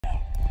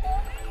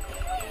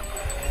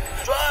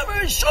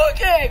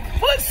Shocking!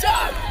 What's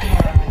up?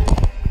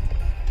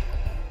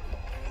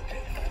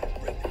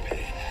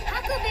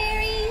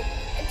 Huckleberry,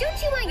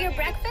 don't you want your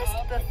breakfast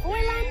before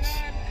lunch?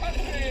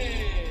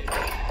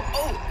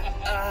 Oh,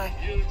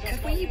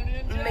 could we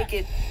make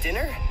it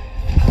dinner?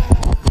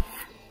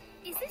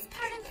 Is this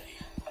part of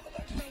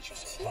my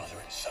Father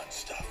and son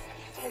stuff.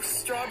 Oh,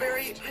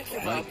 Strawberry, I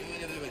give up.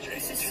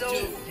 This is so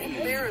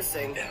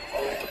embarrassing.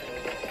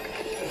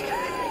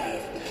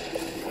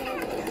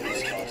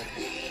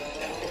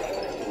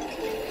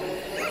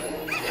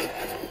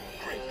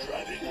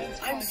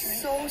 I'm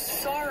so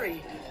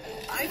sorry.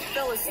 I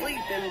fell asleep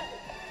and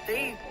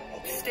they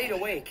stayed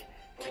awake.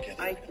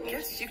 I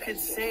guess you could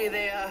say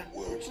they,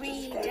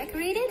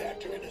 redecorated?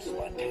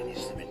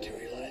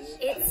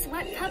 It's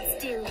what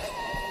pups do.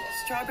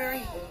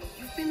 Strawberry,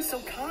 you've been so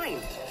kind.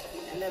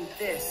 And then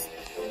this.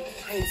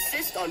 I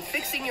insist on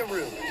fixing your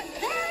room.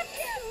 That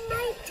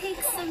might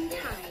take some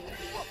time.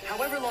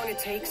 However long it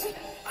takes,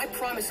 I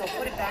promise I'll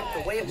put it back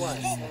the way it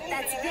was.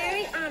 That's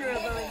very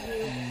honorable of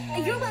you.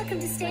 You're welcome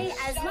to stay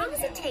as long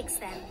as it takes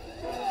then.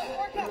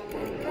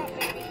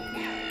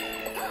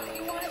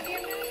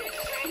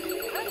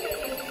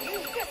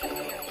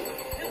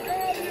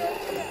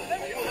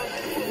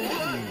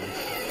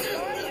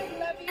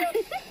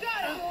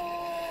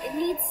 It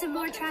needs some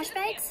more trash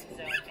bags?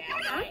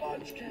 Huh?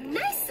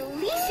 Nice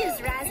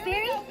leashes,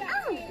 Raspberry.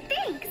 Oh,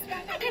 thanks.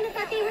 I kind of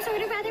thought they were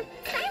sort of rather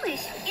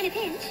stylish in a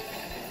pinch.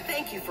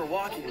 Thank you for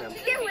walking them.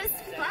 It was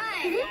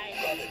fun.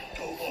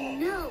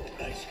 No,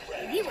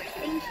 we were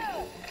thinking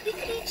we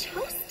could each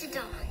host a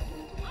dog.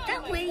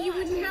 That way you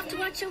wouldn't have to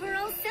watch over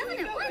all 7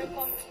 at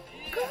once.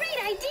 Great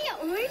idea,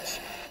 Orange.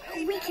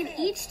 We can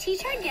each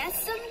teach our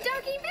guests some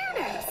doggy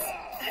manners.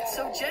 That's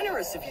so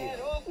generous of you.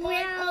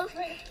 Well,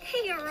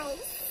 you're all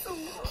so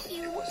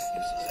cute.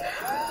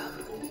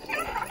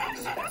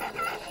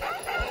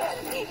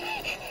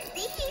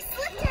 He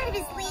slipped out of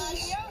his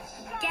leash.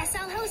 Guess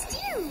I'll host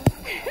you.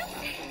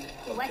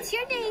 What's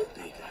your name?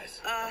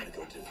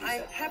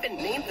 I haven't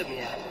named them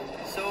yet,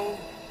 so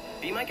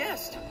be my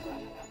guest.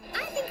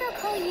 I think I'll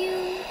call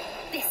you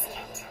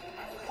Biscuit.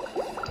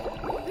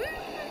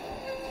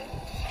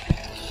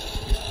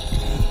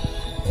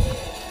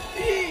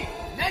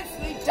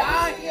 Nicely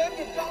done!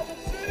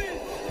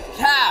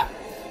 Ha!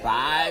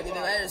 5 in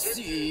the letter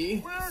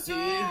C. C.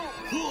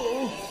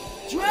 Cool.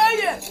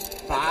 Dragon!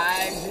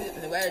 5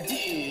 in the letter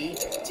D.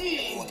 D.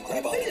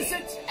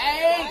 Innocent. A.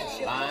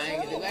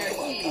 5 in the letter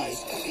E.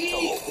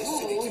 E.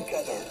 Cool.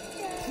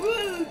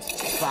 Fruit.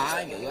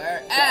 5 in the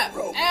letter F.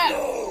 F.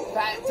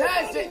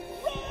 Fantastic.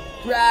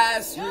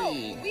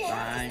 Grassroots.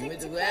 5 with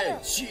the letter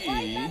G.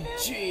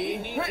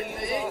 G.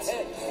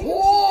 Perfect.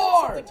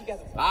 War.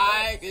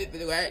 5 with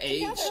the letter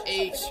H.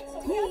 H.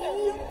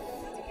 Cool.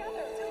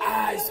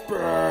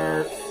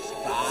 Iceberg.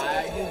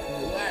 5 with the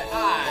letter I.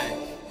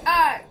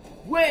 I.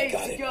 Way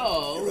to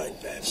go.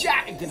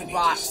 Jack into the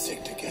box.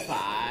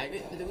 5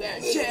 with the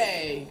letter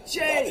J.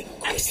 J.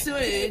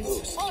 Excellent.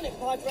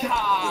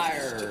 Car.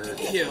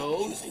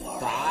 Killed.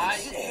 5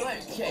 with the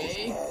letter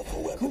K.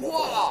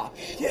 Koala.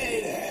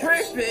 K.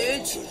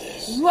 Perfect.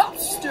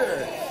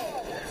 Lobster.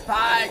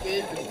 5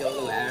 with the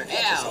letter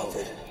L.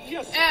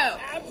 L.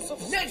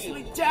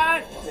 Nicely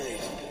done.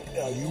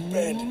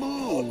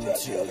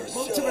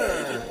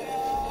 Multimer.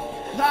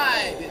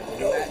 5 with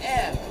the letter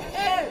M.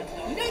 M.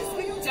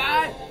 Nicely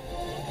done.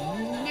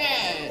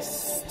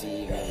 Nasty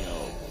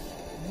girl.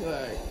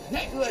 Good.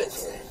 Necklace.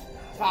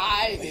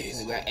 5 with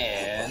the letter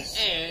N.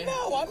 N.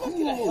 No, I'm not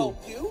gonna help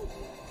you.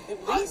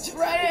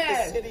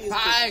 Red.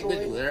 5 with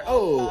the letter O.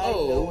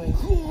 O.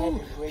 Cool.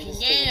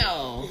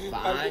 Piano.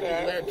 5 with the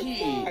letter P.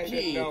 P.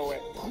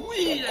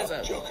 Queen as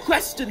a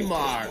question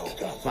mark.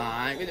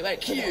 5 with the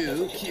letter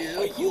Q.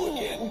 Q.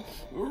 Cool.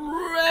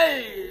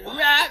 Ray.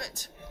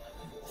 Rabbit.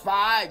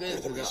 5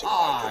 with the letter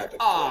R.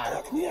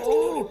 R.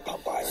 Cool.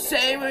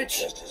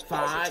 Sandwich.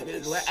 5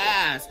 with the letter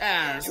S.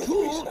 S.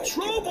 Cool.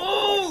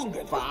 Trombone.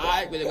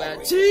 5 with the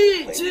letter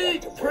T. T.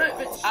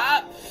 Perfect.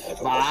 Up.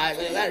 5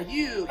 with the letter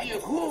U. U.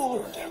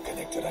 Cool.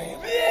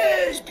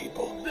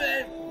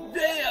 Big.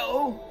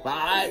 Bill.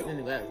 5 with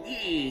the letter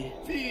V.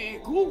 V.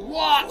 Cool.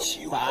 Watch.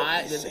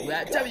 5 with the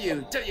letter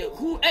W. W.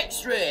 Cool.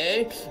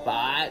 X-ray.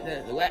 5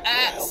 with the letter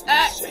X.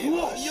 X.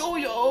 Cool.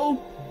 Yo-yo.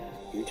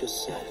 You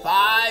just said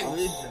 5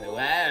 with the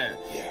letter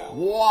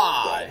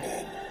Y.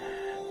 Batman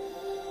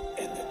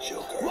and the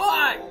Joker.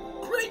 Y.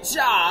 Great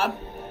job.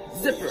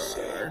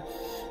 Zipper.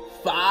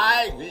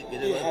 5 with the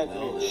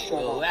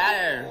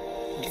letter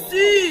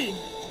Z.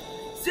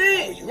 Z.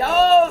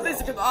 Yo,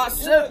 this is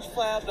awesome.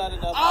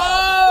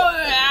 Oh,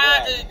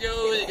 yeah.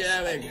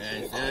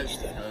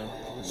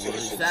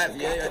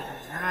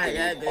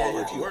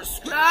 We're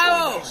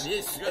Scrabble.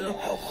 This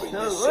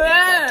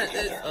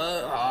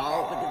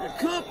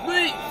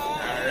complete.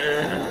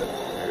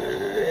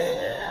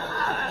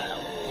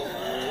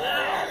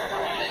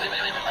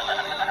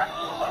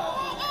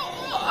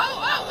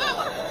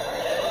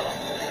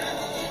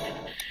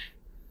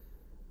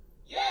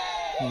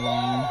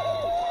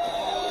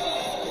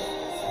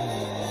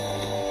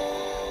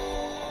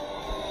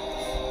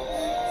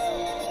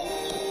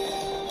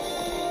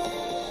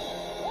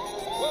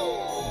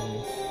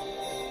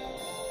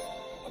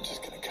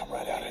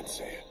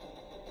 say it.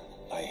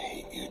 I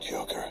hate you,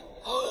 Joker.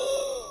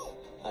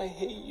 I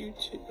hate you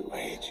too. I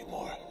hate you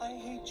more. I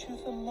hate you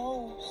the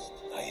most.